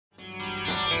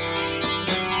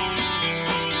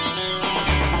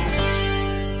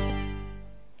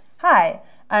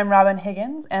I'm Robin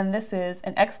Higgins, and this is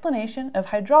an explanation of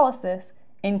hydrolysis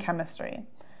in chemistry.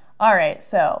 All right,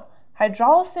 so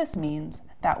hydrolysis means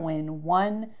that when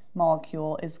one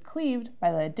molecule is cleaved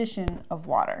by the addition of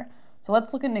water. So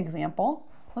let's look at an example.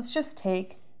 Let's just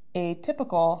take a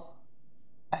typical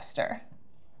ester.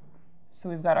 So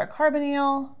we've got our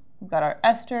carbonyl, we've got our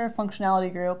ester functionality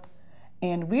group,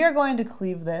 and we are going to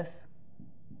cleave this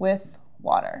with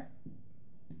water.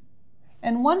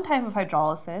 And one type of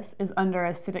hydrolysis is under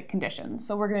acidic conditions,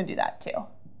 so we're going to do that too.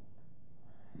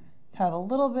 So have a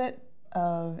little bit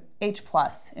of H+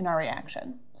 in our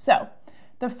reaction. So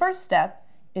the first step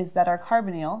is that our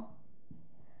carbonyl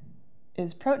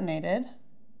is protonated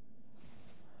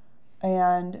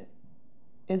and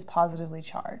is positively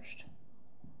charged.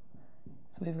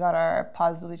 So we've got our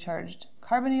positively charged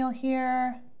carbonyl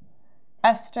here,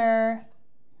 ester,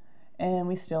 and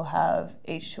we still have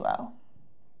H2O.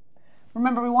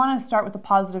 Remember, we want to start with a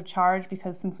positive charge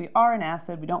because since we are an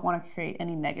acid, we don't want to create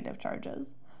any negative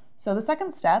charges. So the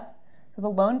second step, the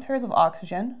lone pairs of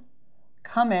oxygen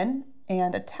come in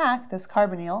and attack this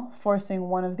carbonyl, forcing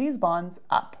one of these bonds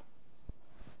up.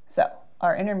 So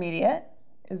our intermediate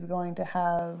is going to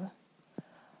have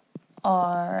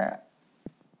our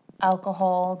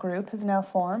alcohol group is now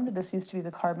formed. This used to be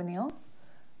the carbonyl.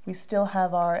 We still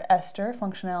have our ester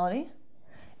functionality.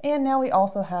 And now we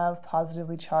also have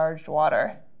positively charged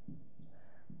water,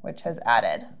 which has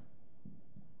added.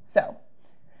 So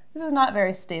this is not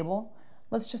very stable.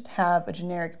 Let's just have a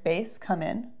generic base come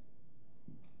in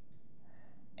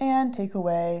and take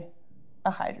away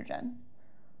a hydrogen.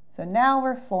 So now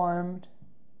we're formed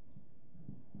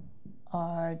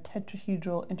our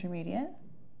tetrahedral intermediate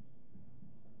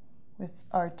with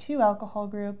our two alcohol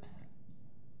groups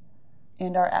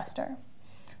and our ester.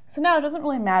 So now it doesn't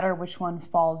really matter which one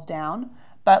falls down,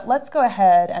 but let's go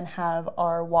ahead and have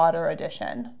our water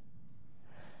addition.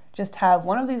 Just have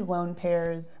one of these lone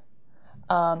pairs,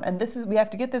 and we have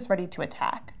to get this ready to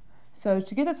attack. So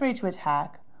to get this ready to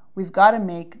attack, we've got to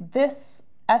make this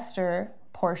ester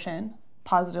portion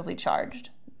positively charged.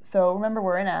 So remember,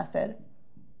 we're an acid,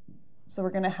 so we're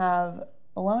going to have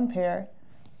a lone pair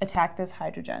attack this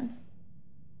hydrogen.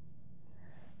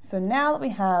 So now that we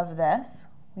have this,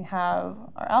 we have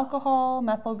our alcohol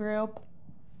methyl group,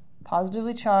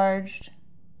 positively charged,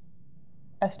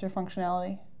 ester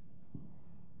functionality,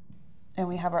 and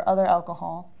we have our other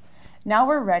alcohol. Now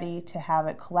we're ready to have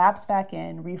it collapse back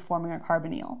in, reforming our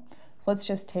carbonyl. So let's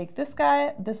just take this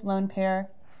guy, this lone pair,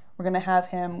 we're going to have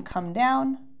him come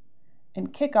down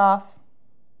and kick off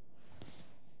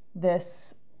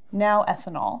this now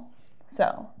ethanol.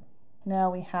 So now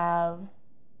we have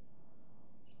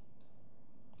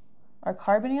our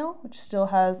carbonyl, which still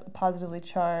has a positively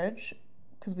charged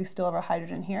because we still have our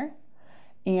hydrogen here.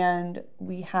 And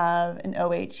we have an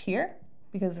OH here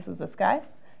because this is this guy.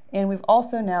 And we've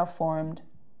also now formed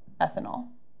ethanol.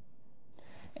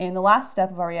 And the last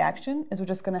step of our reaction is we're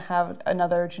just going to have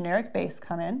another generic base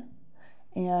come in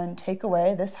and take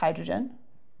away this hydrogen,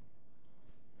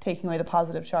 taking away the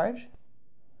positive charge.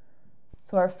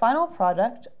 So our final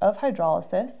product of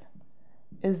hydrolysis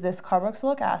is this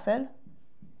carboxylic acid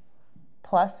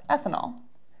plus ethanol.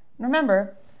 And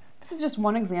remember, this is just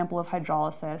one example of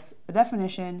hydrolysis. The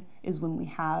definition is when we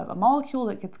have a molecule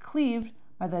that gets cleaved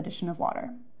by the addition of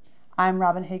water. I'm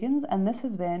Robin Higgins, and this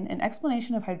has been an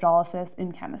explanation of hydrolysis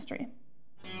in chemistry.